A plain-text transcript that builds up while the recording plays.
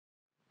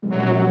Today,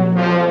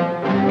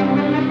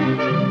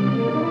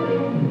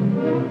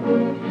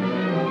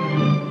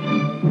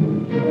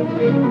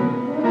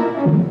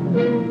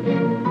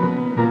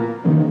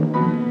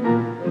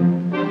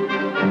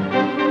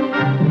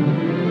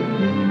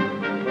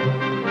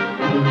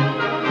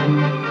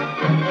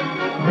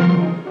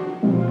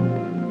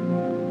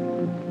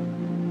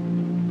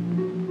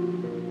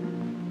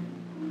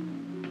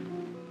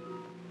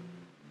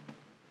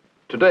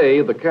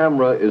 the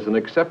camera is an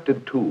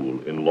accepted tool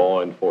in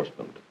law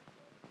enforcement.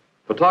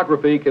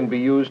 Photography can be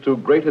used to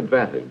great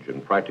advantage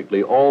in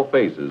practically all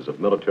phases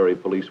of military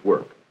police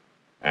work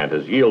and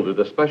has yielded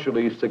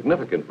especially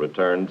significant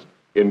returns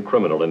in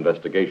criminal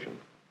investigation.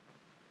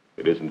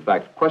 It is in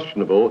fact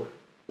questionable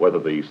whether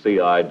the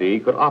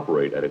CID could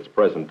operate at its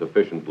present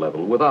efficient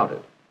level without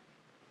it.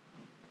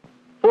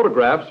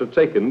 Photographs are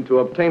taken to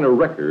obtain a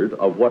record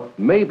of what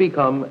may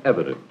become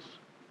evidence.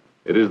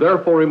 It is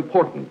therefore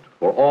important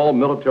for all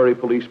military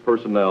police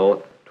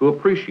personnel to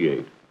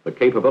appreciate the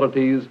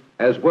capabilities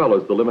as well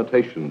as the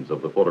limitations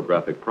of the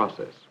photographic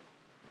process.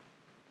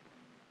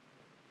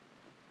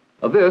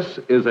 This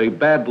is a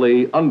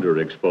badly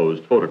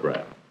underexposed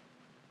photograph.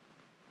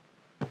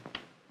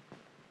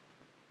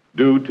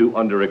 Due to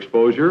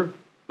underexposure,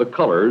 the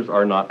colors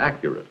are not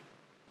accurate.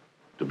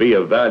 To be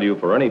of value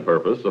for any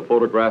purpose, a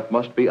photograph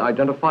must be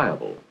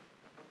identifiable.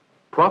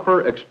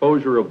 Proper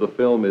exposure of the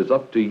film is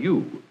up to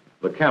you,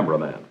 the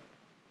cameraman.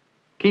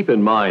 Keep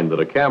in mind that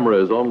a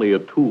camera is only a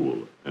tool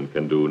and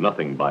can do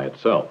nothing by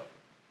itself.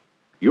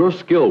 Your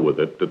skill with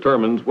it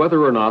determines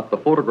whether or not the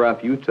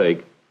photograph you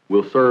take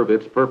will serve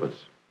its purpose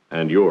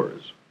and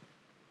yours.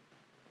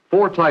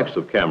 4 types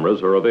of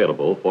cameras are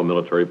available for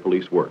military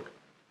police work.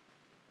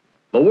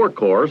 The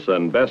workhorse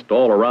and best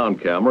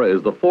all-around camera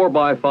is the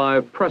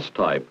 4x5 press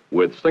type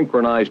with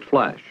synchronized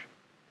flash.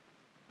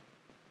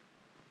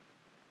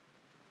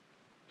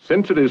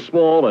 Since it is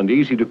small and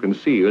easy to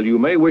conceal, you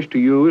may wish to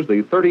use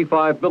the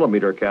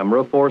 35mm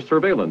camera for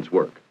surveillance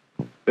work.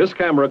 This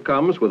camera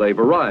comes with a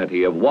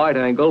variety of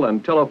wide-angle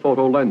and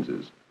telephoto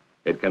lenses.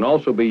 It can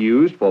also be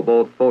used for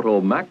both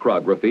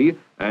photomacrography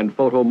and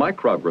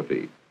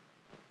photomicrography.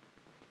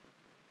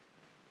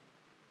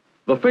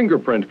 The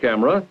fingerprint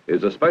camera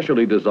is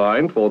especially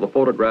designed for the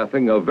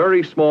photographing of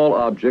very small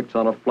objects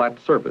on a flat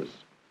surface.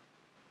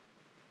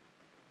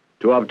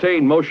 To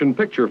obtain motion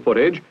picture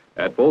footage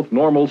at both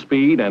normal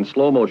speed and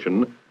slow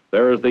motion,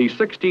 there is the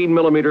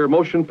 16mm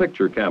motion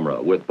picture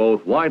camera with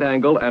both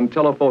wide-angle and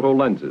telephoto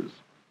lenses.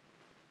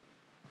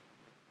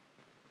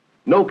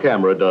 No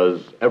camera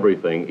does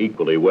everything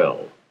equally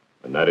well,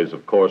 and that is,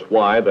 of course,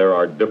 why there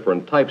are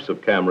different types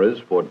of cameras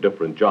for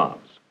different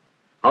jobs.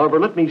 However,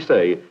 let me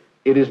say,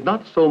 it is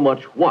not so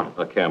much what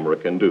a camera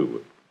can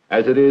do,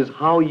 as it is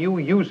how you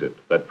use it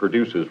that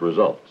produces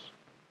results.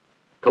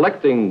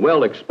 Collecting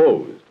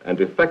well-exposed and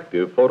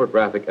effective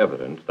photographic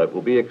evidence that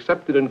will be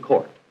accepted in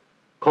court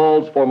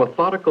calls for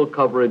methodical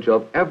coverage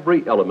of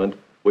every element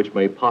which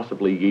may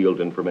possibly yield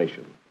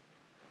information.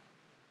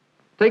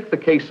 Take the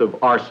case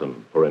of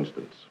arson, for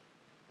instance.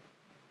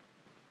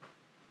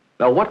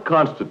 Now, what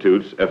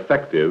constitutes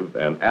effective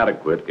and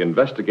adequate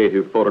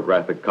investigative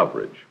photographic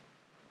coverage?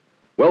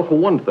 Well, for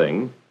one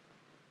thing,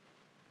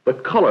 the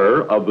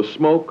color of the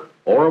smoke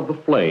or of the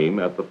flame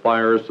at the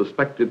fire's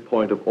suspected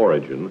point of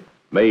origin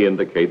may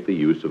indicate the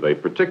use of a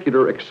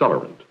particular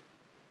accelerant.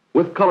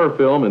 With color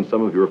film in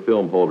some of your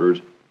film holders,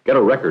 get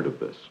a record of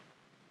this.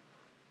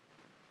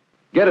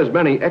 Get as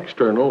many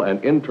external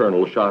and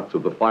internal shots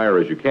of the fire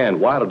as you can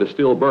while it is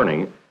still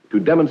burning to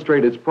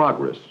demonstrate its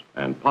progress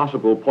and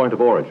possible point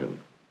of origin.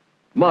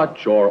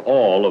 Much or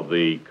all of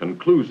the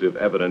conclusive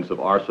evidence of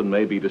arson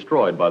may be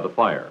destroyed by the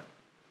fire.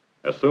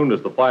 As soon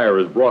as the fire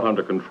is brought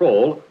under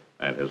control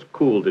and has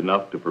cooled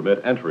enough to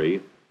permit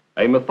entry,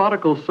 a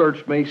methodical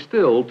search may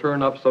still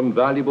turn up some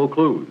valuable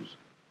clues.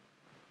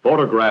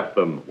 Photograph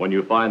them when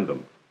you find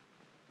them.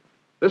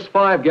 This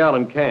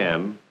 5-gallon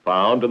can,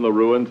 found in the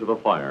ruins of a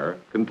fire,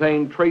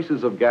 contained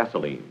traces of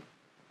gasoline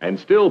and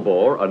still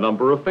bore a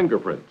number of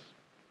fingerprints.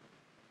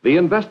 The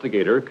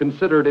investigator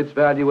considered its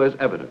value as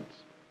evidence,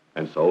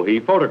 and so he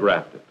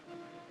photographed it.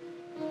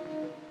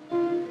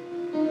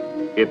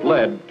 It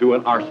led to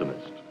an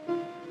arsonist.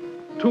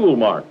 Tool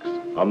marks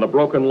on the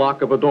broken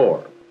lock of a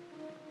door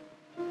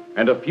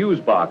and a fuse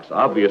box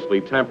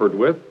obviously tampered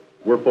with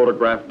were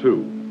photographed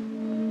too.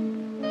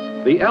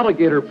 The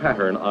alligator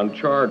pattern on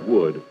charred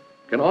wood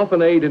can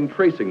often aid in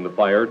tracing the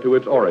fire to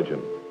its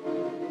origin.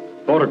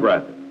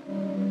 Photograph it.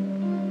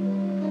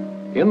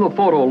 In the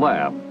photo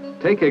lab,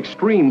 take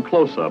extreme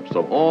close-ups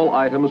of all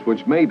items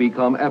which may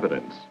become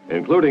evidence,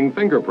 including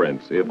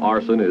fingerprints if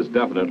arson is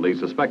definitely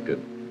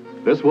suspected.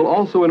 This will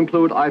also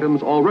include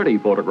items already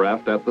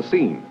photographed at the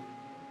scene.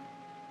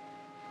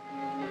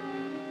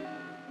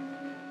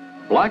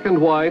 Black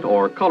and white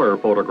or color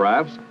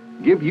photographs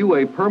give you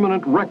a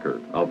permanent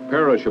record of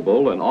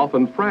perishable and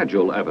often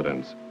fragile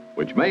evidence,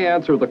 which may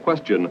answer the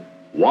question,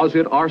 was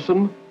it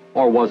arson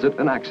or was it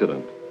an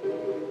accident?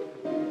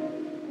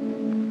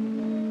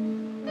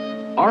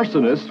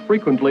 Arsonists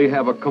frequently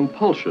have a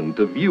compulsion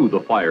to view the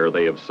fire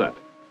they have set,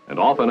 and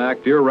often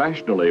act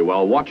irrationally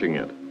while watching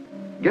it.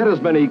 Get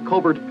as many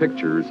covert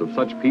pictures of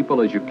such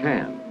people as you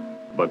can,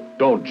 but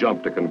don't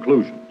jump to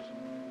conclusions.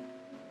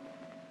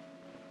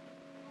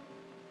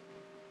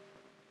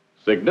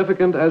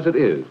 Significant as it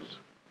is,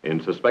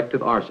 in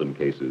suspected arson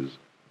cases,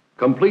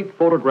 complete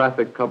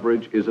photographic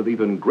coverage is of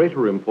even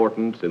greater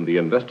importance in the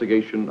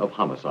investigation of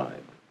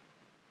homicide.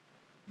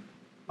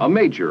 A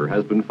major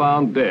has been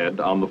found dead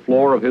on the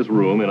floor of his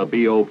room in a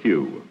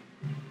BOQ.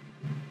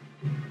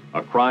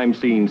 A crime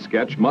scene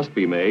sketch must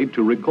be made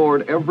to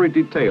record every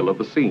detail of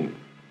the scene.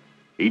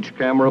 Each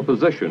camera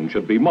position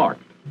should be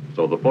marked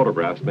so the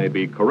photographs may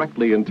be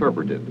correctly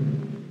interpreted.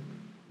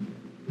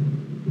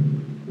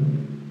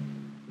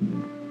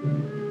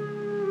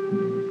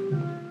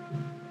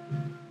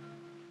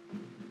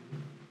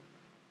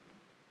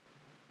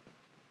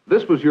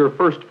 This was your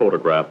first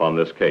photograph on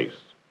this case,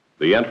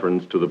 the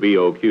entrance to the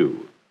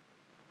BOQ.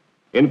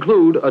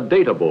 Include a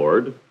data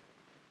board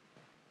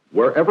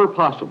wherever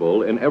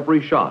possible in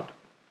every shot,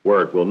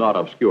 where it will not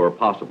obscure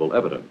possible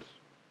evidence.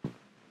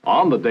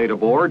 On the data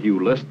board,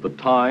 you list the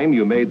time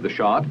you made the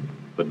shot,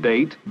 the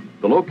date,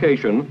 the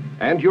location,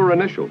 and your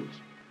initials.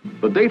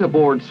 The data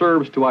board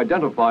serves to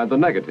identify the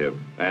negative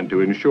and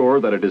to ensure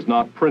that it is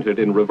not printed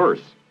in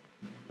reverse.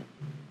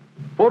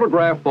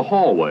 Photograph the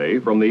hallway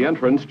from the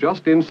entrance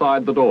just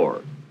inside the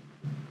door.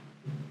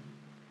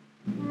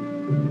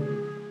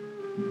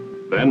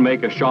 Then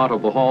make a shot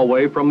of the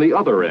hallway from the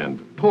other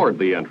end, toward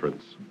the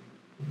entrance.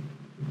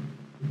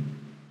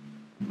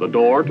 The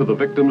door to the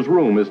victim's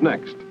room is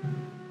next.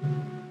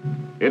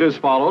 It is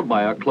followed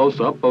by a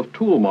close-up of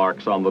tool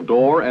marks on the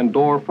door and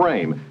door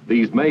frame.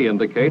 These may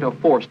indicate a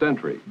forced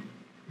entry.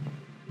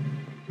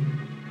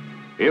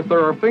 If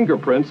there are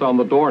fingerprints on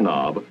the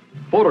doorknob,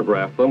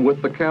 photograph them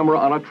with the camera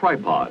on a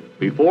tripod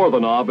before the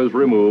knob is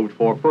removed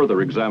for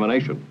further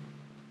examination.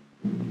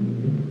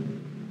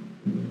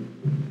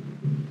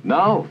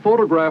 Now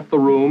photograph the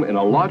room in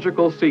a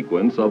logical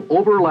sequence of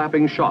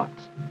overlapping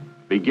shots,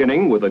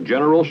 beginning with a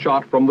general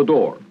shot from the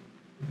door.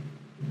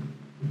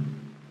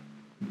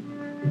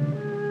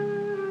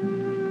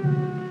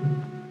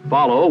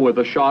 Follow with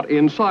a shot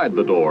inside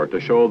the door to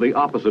show the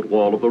opposite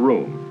wall of the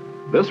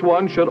room. This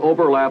one should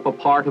overlap a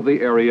part of the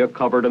area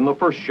covered in the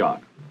first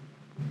shot.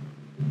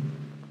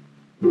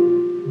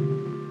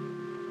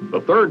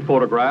 The third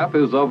photograph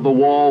is of the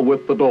wall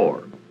with the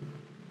door.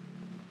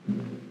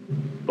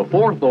 The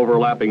fourth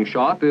overlapping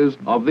shot is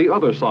of the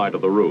other side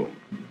of the room.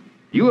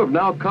 You have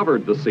now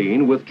covered the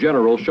scene with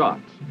general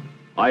shots.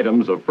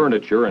 Items of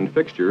furniture and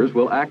fixtures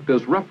will act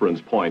as reference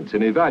points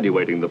in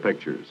evaluating the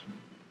pictures.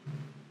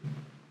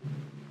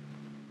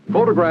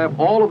 Photograph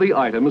all of the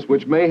items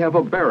which may have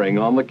a bearing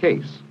on the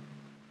case.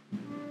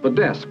 The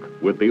desk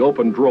with the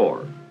open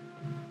drawer.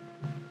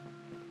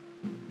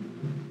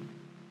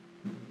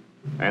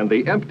 And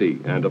the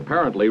empty and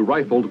apparently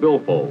rifled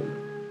billfold.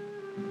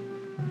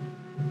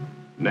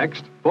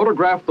 Next,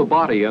 photograph the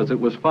body as it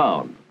was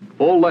found,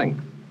 full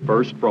length,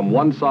 first from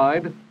one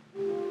side,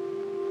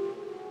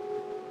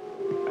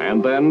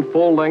 and then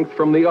full length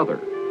from the other.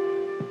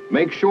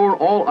 Make sure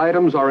all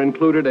items are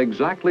included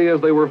exactly as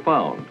they were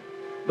found.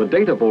 The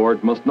data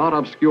board must not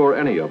obscure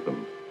any of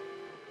them.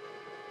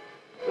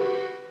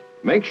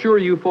 Make sure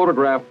you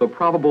photograph the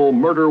probable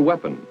murder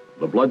weapon,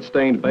 the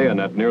blood-stained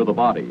bayonet near the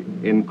body,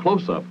 in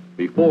close-up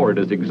before it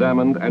is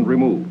examined and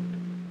removed.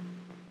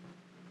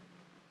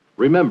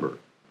 Remember,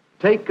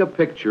 take a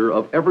picture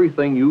of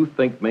everything you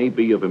think may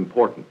be of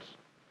importance.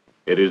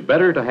 It is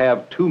better to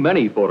have too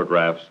many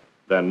photographs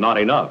than not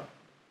enough.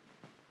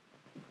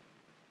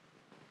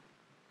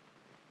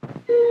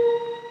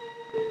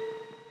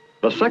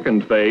 The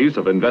second phase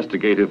of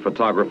investigative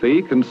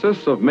photography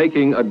consists of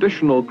making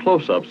additional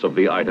close-ups of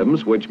the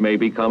items which may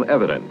become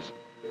evidence.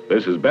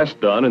 This is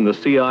best done in the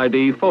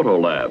CID photo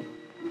lab.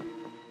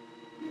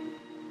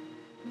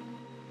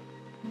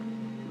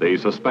 The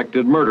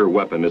suspected murder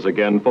weapon is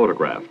again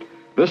photographed,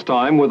 this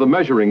time with a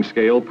measuring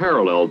scale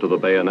parallel to the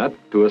bayonet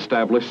to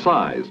establish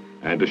size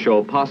and to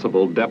show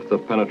possible depth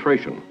of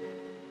penetration.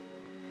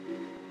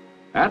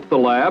 At the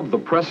lab, the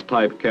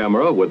press-type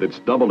camera with its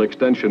double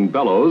extension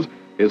bellows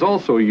is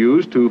also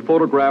used to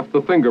photograph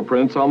the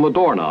fingerprints on the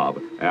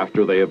doorknob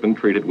after they have been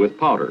treated with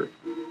powder.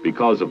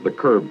 Because of the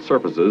curved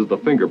surfaces, the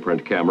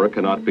fingerprint camera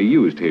cannot be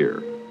used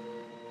here.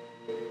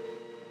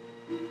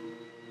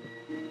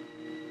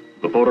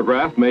 The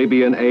photograph may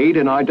be an aid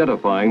in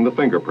identifying the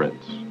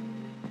fingerprints.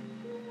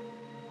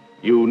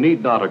 You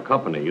need not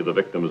accompany the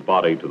victim's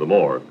body to the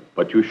morgue,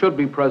 but you should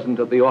be present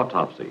at the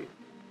autopsy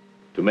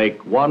to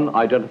make one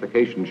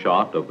identification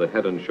shot of the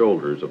head and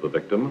shoulders of the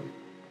victim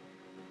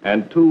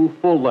and two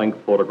full-length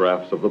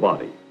photographs of the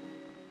body.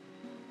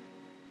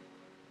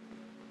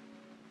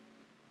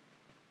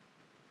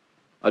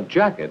 A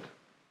jacket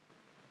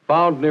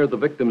found near the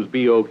victim's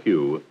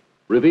BOQ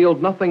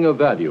revealed nothing of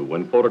value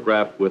when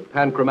photographed with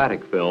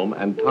panchromatic film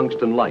and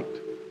tungsten light.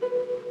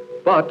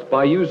 But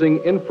by using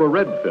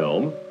infrared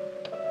film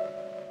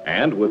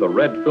and with a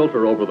red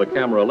filter over the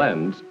camera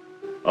lens,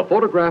 a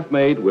photograph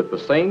made with the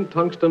same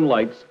tungsten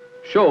lights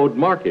showed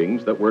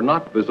markings that were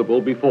not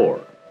visible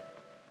before.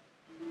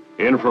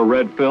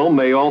 Infrared film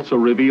may also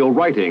reveal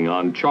writing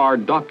on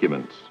charred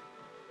documents.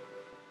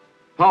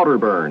 Powder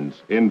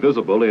burns,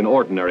 invisible in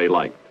ordinary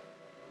light.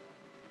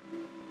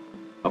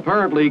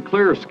 Apparently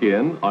clear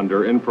skin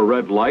under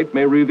infrared light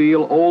may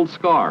reveal old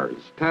scars,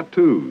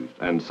 tattoos,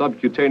 and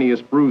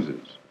subcutaneous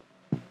bruises.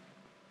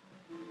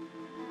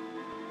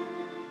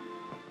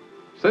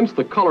 Since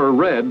the color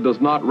red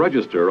does not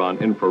register on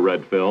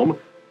infrared film,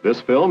 this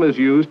film is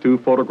used to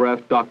photograph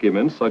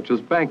documents such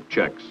as bank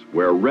checks,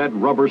 where red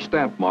rubber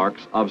stamp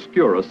marks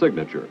obscure a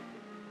signature.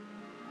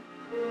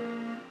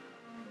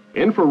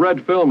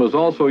 Infrared film is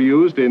also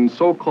used in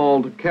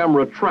so-called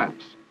camera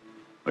traps.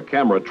 A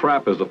camera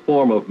trap is a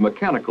form of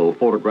mechanical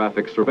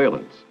photographic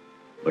surveillance.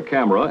 The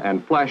camera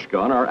and flash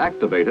gun are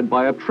activated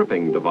by a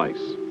tripping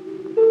device.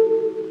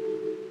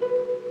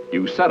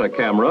 You set a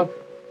camera,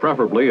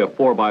 preferably a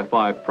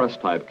 4x5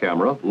 press-type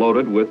camera,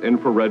 loaded with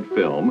infrared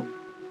film,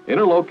 in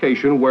a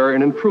location where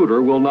an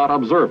intruder will not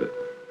observe it.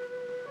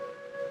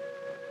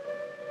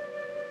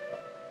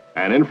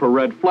 An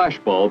infrared flash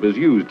bulb is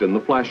used in the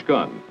flash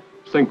gun,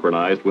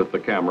 synchronized with the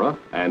camera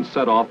and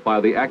set off by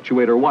the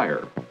actuator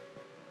wire.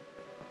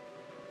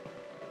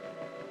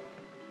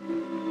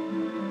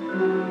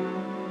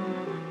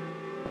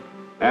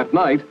 At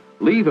night,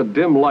 leave a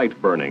dim light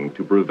burning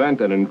to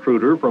prevent an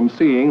intruder from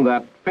seeing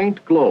that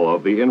faint glow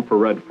of the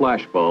infrared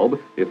flash bulb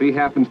if he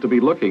happens to be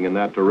looking in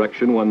that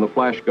direction when the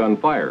flash gun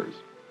fires.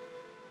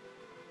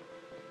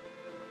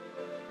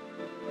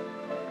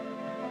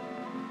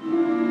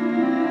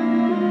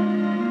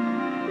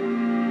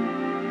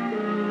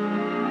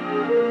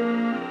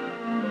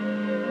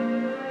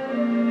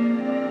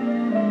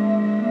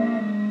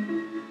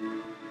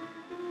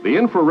 The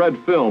infrared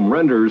film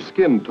renders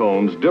skin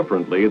tones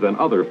differently than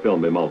other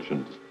film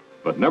emulsions,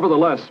 but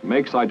nevertheless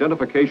makes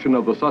identification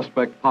of the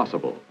suspect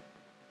possible.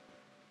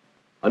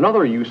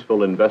 Another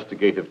useful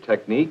investigative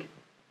technique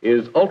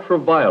is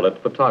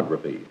ultraviolet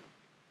photography.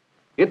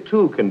 It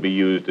too can be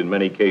used in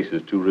many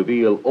cases to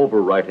reveal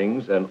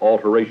overwritings and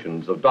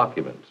alterations of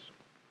documents.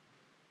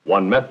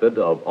 One method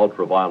of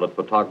ultraviolet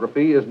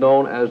photography is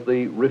known as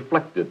the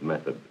reflected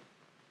method.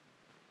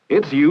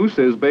 Its use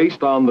is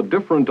based on the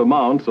different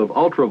amounts of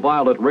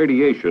ultraviolet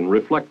radiation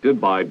reflected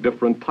by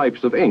different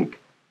types of ink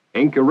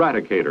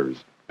eradicators,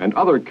 and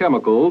other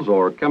chemicals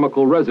or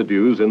chemical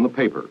residues in the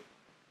paper.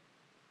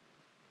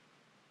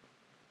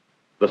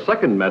 The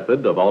second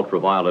method of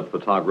ultraviolet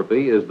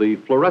photography is the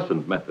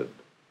fluorescent method.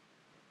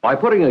 By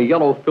putting a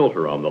yellow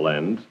filter on the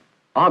lens,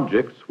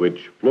 objects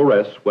which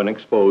fluoresce when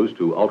exposed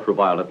to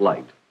ultraviolet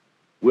light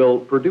will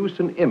produce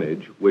an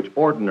image which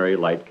ordinary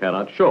light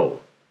cannot show.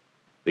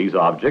 These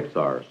objects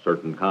are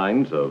certain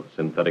kinds of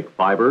synthetic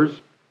fibers,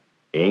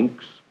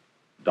 inks,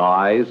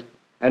 dyes,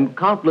 and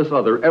countless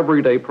other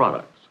everyday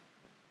products,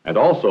 and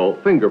also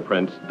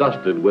fingerprints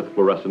dusted with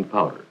fluorescent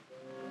powder.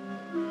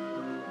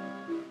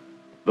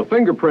 The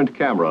fingerprint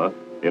camera,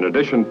 in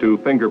addition to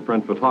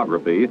fingerprint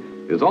photography,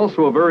 is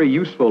also a very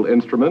useful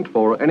instrument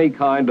for any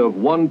kind of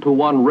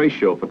one-to-one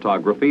ratio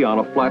photography on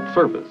a flat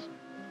surface,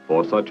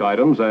 for such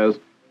items as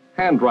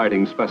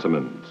handwriting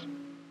specimens,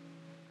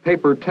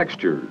 paper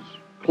textures,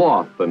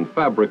 cloth and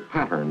fabric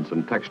patterns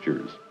and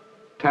textures,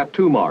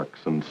 tattoo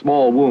marks and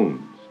small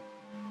wounds.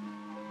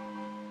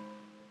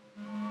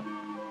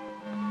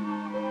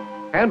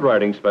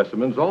 Handwriting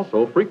specimens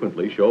also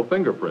frequently show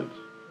fingerprints.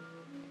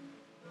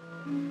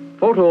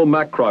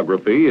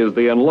 Photomacrography is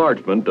the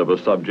enlargement of a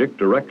subject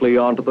directly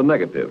onto the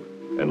negative,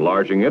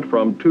 enlarging it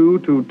from 2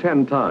 to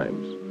 10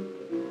 times.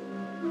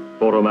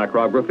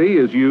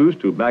 Photomacrography is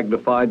used to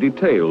magnify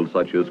details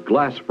such as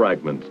glass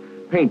fragments,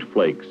 paint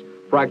flakes,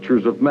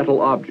 fractures of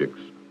metal objects,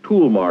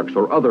 tool marks,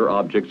 or other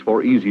objects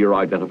for easier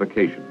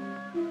identification.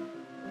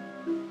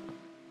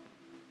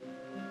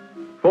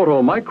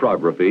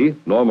 Photomicrography,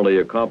 normally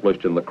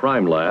accomplished in the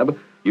crime lab,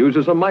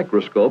 uses a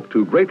microscope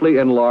to greatly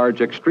enlarge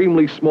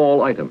extremely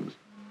small items.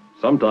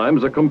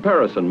 Sometimes a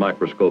comparison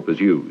microscope is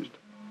used.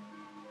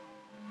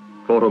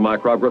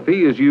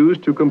 Photomicrography is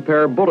used to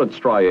compare bullet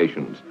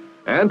striations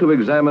and to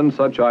examine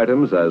such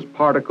items as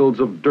particles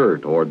of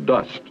dirt or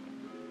dust,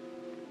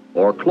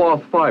 or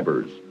cloth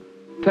fibers,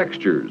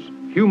 textures,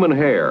 human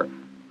hair.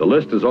 The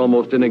list is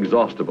almost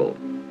inexhaustible.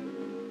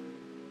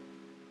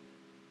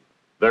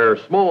 Their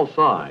small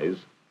size,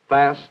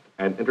 fast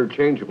and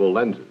interchangeable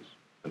lenses,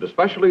 and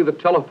especially the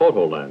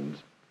telephoto lens,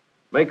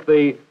 make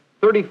the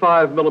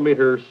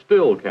 35mm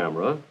still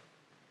camera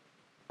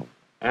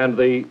and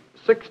the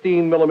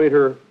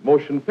 16mm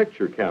motion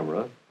picture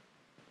camera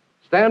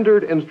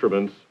standard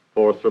instruments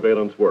for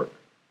surveillance work.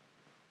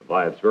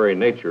 By its very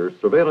nature,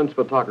 surveillance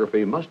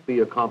photography must be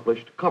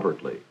accomplished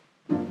covertly.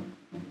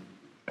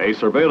 A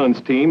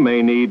surveillance team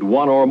may need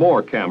one or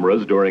more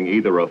cameras during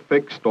either a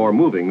fixed or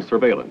moving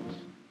surveillance.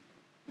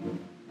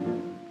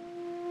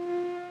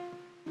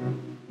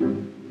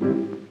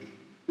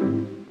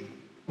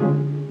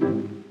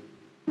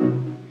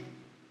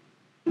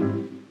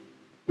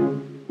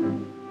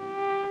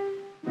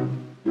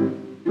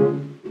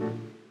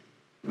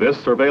 This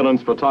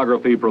surveillance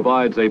photography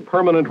provides a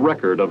permanent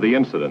record of the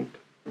incident.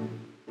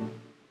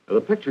 The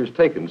pictures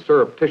taken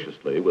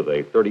surreptitiously with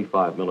a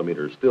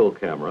 35-millimeter still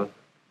camera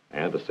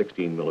and a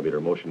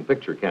 16-millimeter motion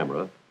picture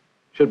camera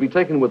should be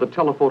taken with a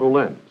telephoto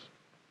lens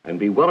and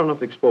be well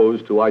enough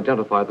exposed to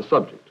identify the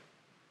subject.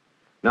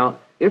 Now,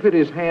 if it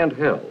is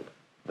handheld,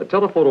 a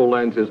telephoto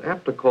lens is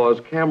apt to cause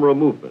camera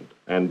movement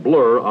and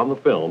blur on the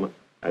film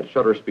at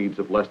shutter speeds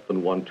of less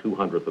than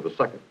 1/200th of a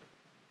second.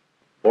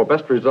 For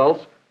best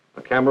results,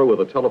 a camera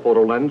with a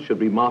telephoto lens should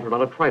be mounted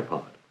on a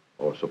tripod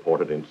or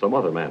supported in some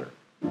other manner.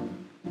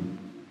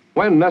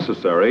 When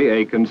necessary,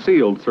 a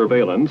concealed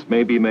surveillance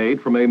may be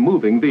made from a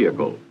moving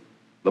vehicle.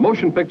 The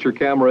motion picture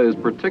camera is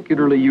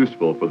particularly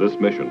useful for this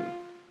mission.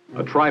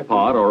 A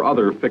tripod or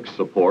other fixed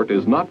support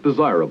is not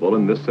desirable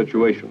in this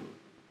situation.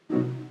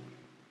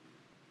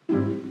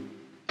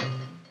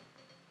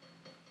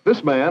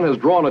 This man has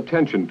drawn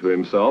attention to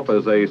himself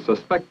as a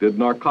suspected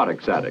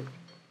narcotics addict,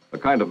 the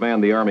kind of man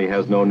the Army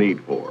has no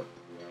need for.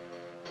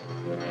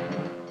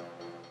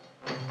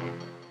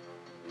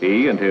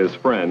 He and his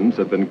friends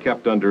have been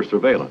kept under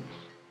surveillance.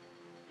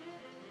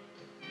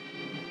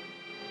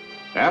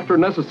 After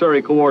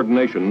necessary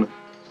coordination,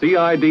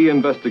 CID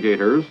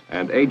investigators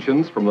and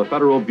agents from the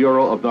Federal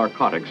Bureau of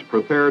Narcotics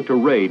prepare to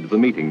raid the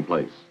meeting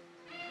place.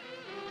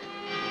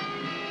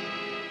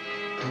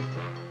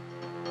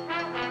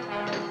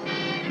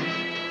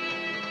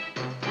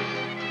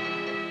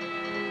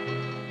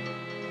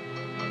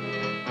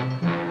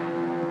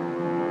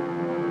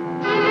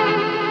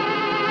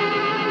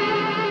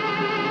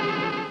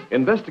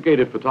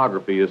 Investigative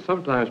photography is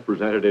sometimes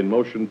presented in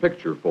motion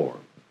picture form.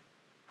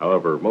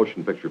 However,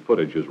 motion picture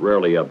footage is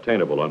rarely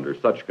obtainable under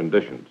such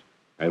conditions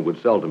and would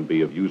seldom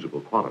be of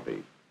usable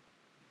quality.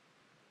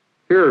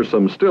 Here are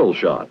some still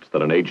shots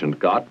that an agent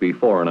got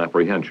before an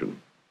apprehension.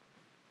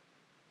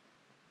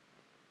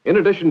 In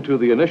addition to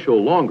the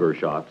initial longer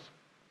shots,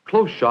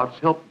 close shots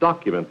help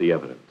document the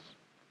evidence.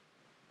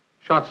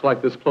 Shots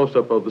like this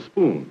close-up of the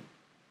spoon,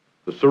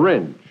 the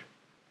syringe,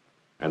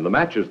 and the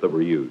matches that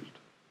were used.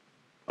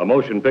 A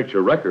motion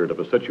picture record of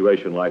a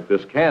situation like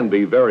this can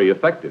be very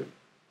effective,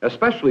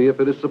 especially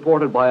if it is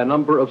supported by a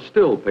number of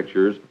still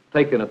pictures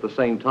taken at the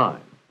same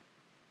time.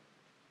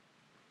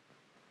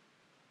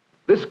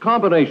 This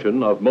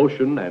combination of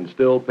motion and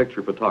still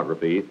picture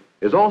photography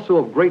is also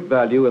of great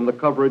value in the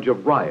coverage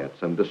of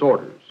riots and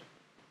disorders.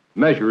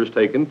 Measures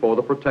taken for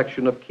the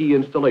protection of key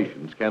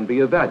installations can be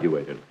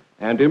evaluated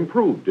and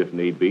improved, if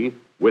need be,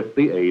 with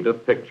the aid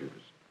of pictures.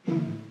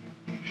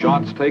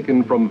 Shots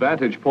taken from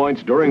vantage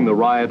points during the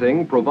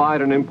rioting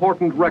provide an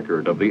important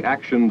record of the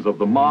actions of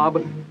the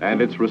mob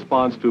and its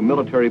response to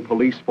military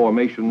police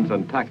formations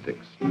and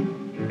tactics.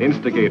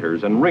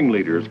 Instigators and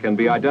ringleaders can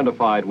be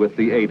identified with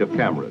the aid of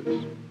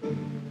cameras.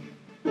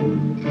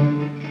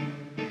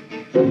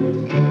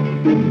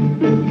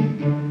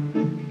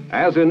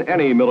 As in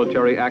any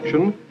military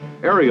action,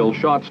 aerial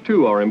shots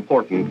too are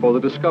important for the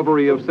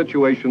discovery of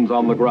situations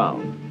on the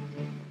ground.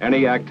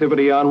 Any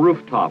activity on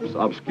rooftops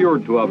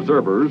obscured to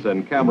observers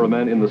and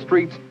cameramen in the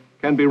streets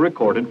can be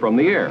recorded from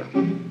the air.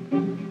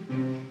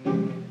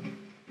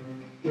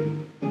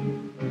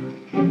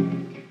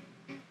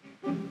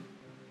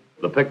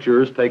 The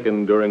pictures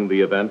taken during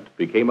the event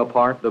became a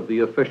part of the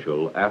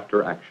official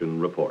after-action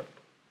report.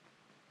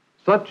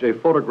 Such a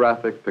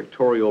photographic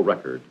pictorial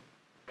record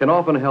can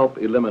often help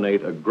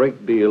eliminate a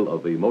great deal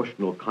of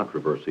emotional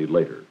controversy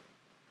later.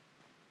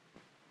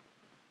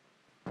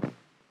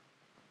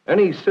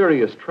 Any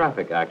serious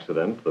traffic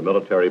accident the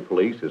military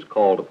police is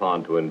called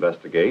upon to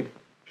investigate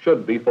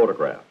should be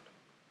photographed.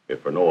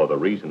 If for no other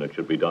reason, it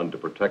should be done to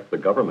protect the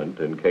government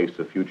in case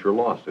of future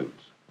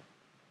lawsuits.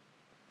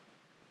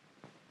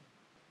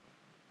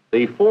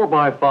 The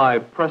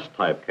 4x5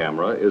 press-type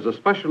camera is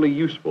especially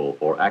useful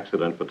for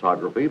accident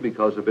photography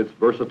because of its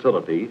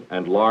versatility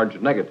and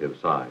large negative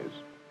size.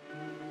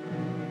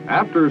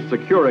 After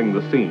securing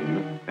the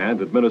scene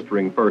and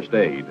administering first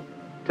aid,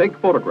 take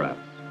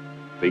photographs.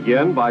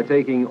 Begin by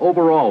taking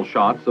overall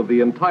shots of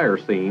the entire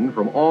scene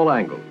from all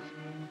angles.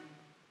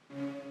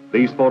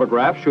 These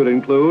photographs should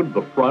include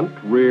the front,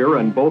 rear,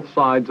 and both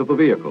sides of the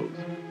vehicles,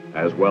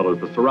 as well as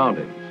the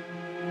surroundings.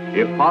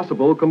 If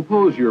possible,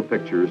 compose your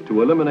pictures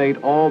to eliminate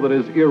all that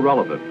is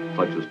irrelevant,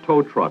 such as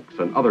tow trucks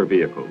and other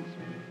vehicles.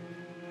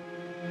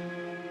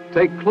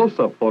 Take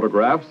close-up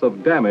photographs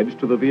of damage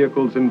to the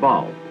vehicles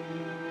involved.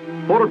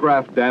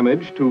 Photograph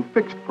damage to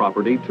fixed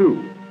property,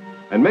 too,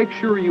 and make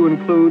sure you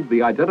include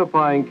the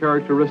identifying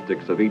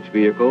characteristics of each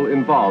vehicle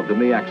involved in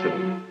the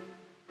accident.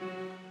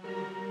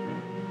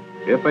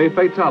 If a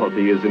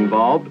fatality is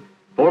involved,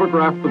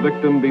 photograph the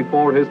victim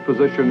before his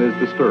position is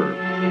disturbed.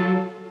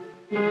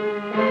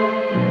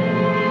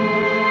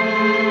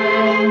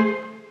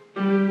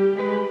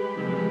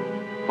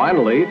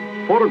 Finally,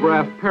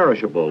 photograph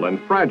perishable and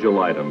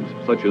fragile items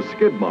such as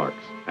skid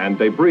marks and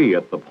debris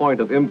at the point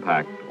of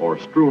impact or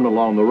strewn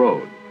along the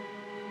road.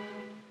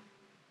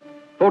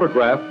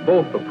 Photograph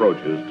both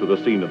approaches to the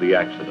scene of the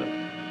accident.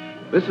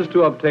 This is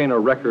to obtain a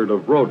record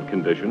of road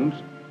conditions,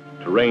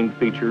 terrain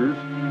features,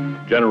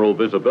 general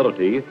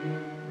visibility,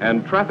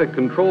 and traffic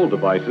control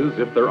devices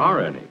if there are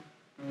any.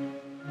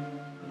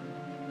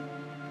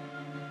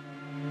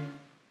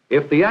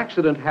 If the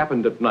accident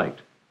happened at night,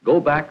 go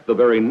back the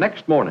very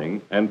next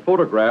morning and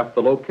photograph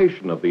the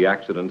location of the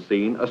accident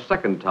scene a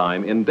second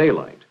time in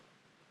daylight.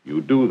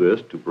 You do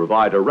this to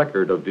provide a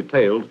record of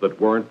details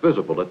that weren't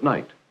visible at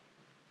night.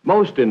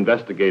 Most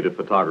investigative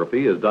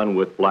photography is done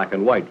with black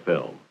and white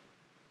film.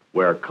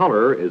 Where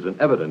color is an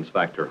evidence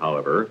factor,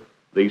 however,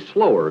 the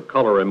slower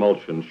color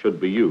emulsion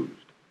should be used.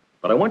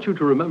 But I want you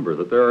to remember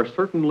that there are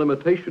certain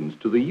limitations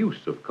to the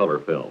use of color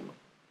film.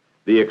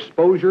 The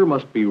exposure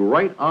must be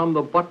right on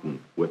the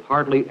button with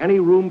hardly any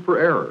room for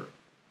error.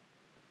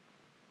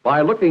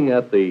 By looking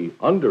at the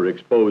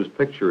underexposed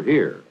picture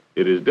here,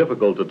 it is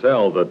difficult to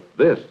tell that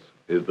this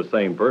is the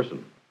same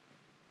person.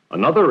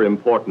 Another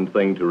important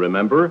thing to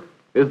remember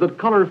is that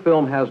color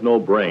film has no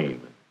brain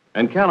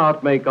and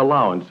cannot make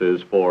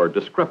allowances for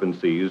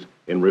discrepancies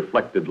in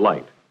reflected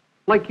light,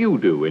 like you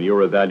do in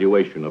your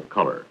evaluation of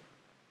color.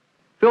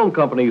 Film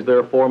companies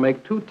therefore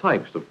make two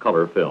types of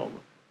color film,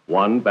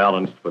 one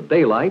balanced for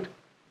daylight,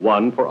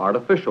 one for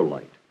artificial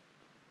light.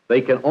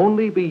 They can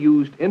only be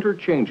used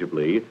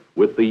interchangeably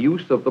with the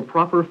use of the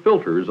proper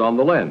filters on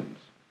the lens.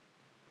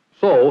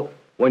 So,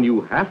 when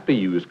you have to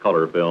use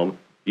color film,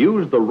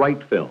 use the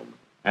right film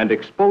and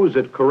expose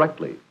it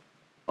correctly.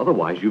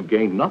 Otherwise, you've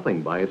gained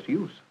nothing by its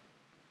use.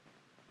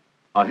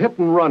 A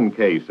hit-and-run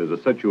case is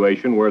a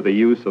situation where the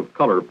use of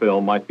color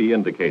film might be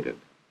indicated.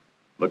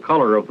 The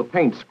color of the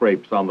paint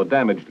scrapes on the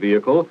damaged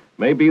vehicle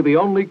may be the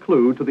only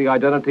clue to the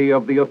identity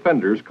of the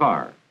offender's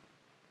car.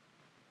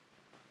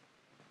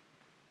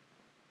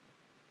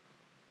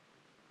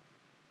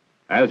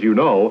 As you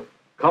know,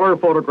 color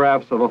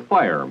photographs of a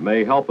fire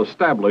may help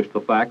establish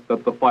the fact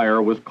that the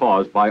fire was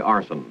caused by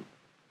arson.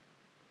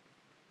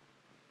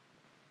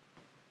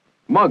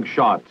 Mug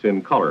shots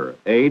in color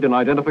aid in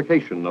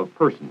identification of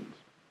persons.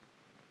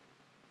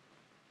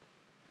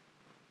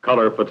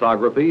 Color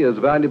photography is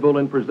valuable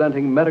in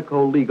presenting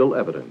medico-legal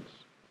evidence.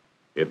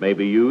 It may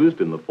be used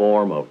in the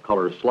form of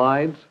color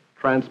slides,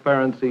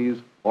 transparencies,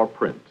 or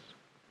prints.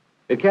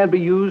 It can be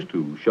used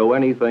to show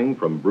anything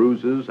from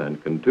bruises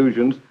and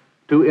contusions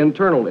to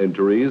internal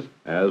injuries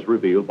as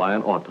revealed by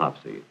an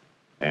autopsy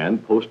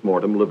and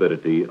post-mortem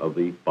lividity of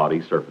the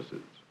body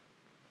surfaces.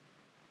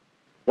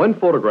 When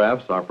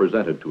photographs are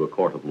presented to a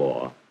court of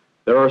law,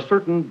 there are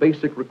certain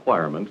basic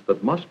requirements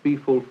that must be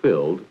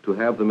fulfilled to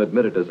have them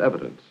admitted as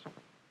evidence.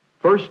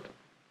 First,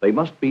 they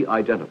must be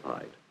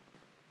identified.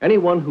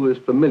 Anyone who is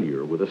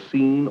familiar with a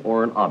scene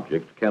or an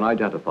object can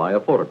identify a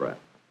photograph.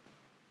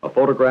 A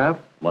photograph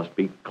must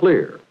be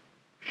clear,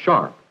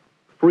 sharp,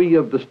 free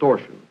of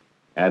distortion,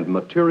 and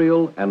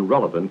material and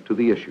relevant to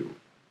the issue.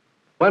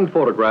 When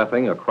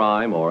photographing a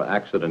crime or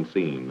accident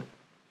scene,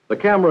 the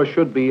camera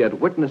should be at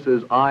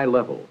witness's eye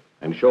level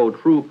and show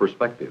true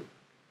perspective.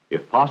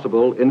 If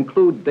possible,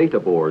 include data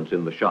boards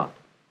in the shot.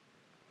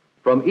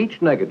 From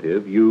each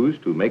negative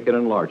used to make an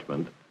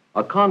enlargement,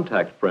 a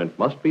contact print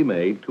must be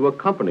made to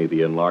accompany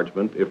the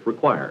enlargement if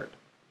required.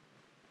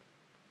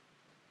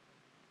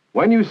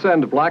 When you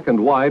send black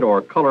and white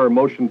or color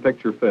motion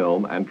picture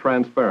film and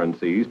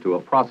transparencies to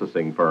a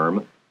processing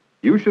firm,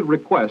 you should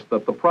request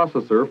that the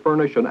processor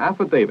furnish an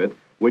affidavit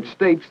which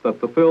states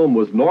that the film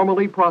was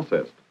normally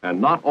processed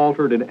and not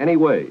altered in any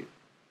way.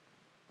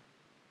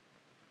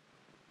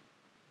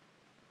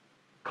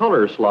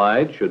 Color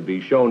slides should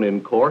be shown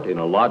in court in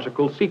a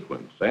logical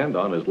sequence and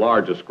on as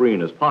large a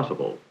screen as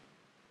possible.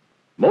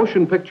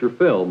 Motion picture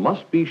film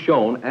must be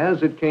shown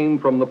as it came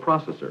from the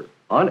processor,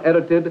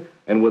 unedited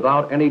and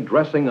without any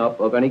dressing up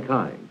of any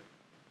kind.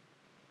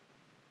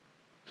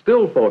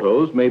 Still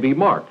photos may be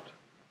marked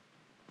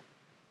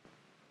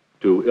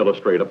to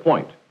illustrate a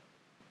point.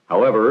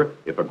 However,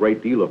 if a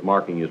great deal of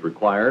marking is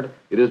required,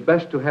 it is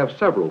best to have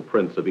several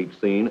prints of each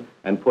scene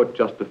and put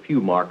just a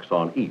few marks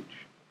on each.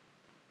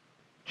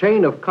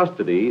 Chain of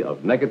custody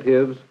of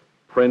negatives,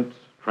 prints,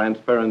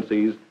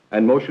 transparencies,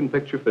 and motion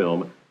picture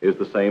film is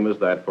the same as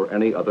that for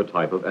any other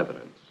type of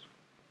evidence.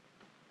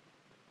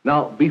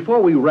 Now,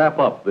 before we wrap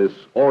up this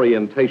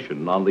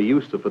orientation on the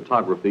use of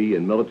photography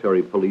in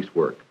military police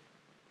work,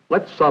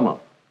 let's sum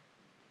up.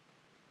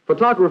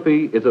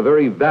 Photography is a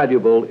very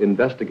valuable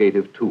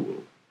investigative tool.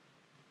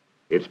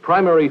 Its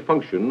primary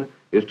function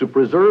is to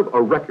preserve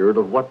a record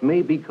of what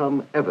may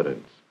become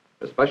evidence,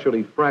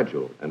 especially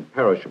fragile and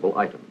perishable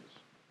items.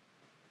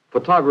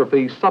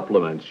 Photography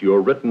supplements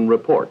your written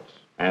reports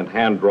and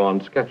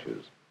hand-drawn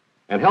sketches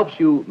and helps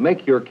you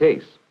make your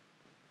case,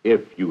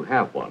 if you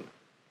have one.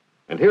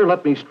 And here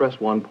let me stress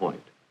one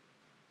point.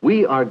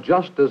 We are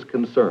just as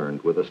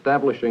concerned with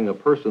establishing a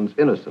person's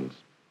innocence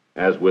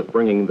as with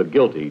bringing the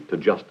guilty to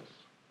justice.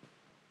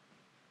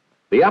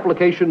 The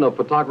application of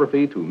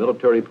photography to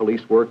military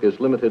police work is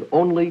limited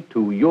only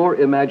to your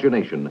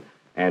imagination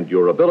and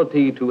your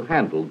ability to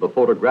handle the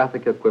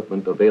photographic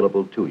equipment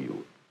available to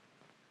you.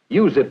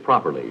 Use it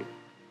properly,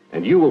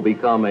 and you will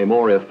become a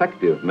more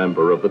effective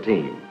member of the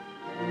team.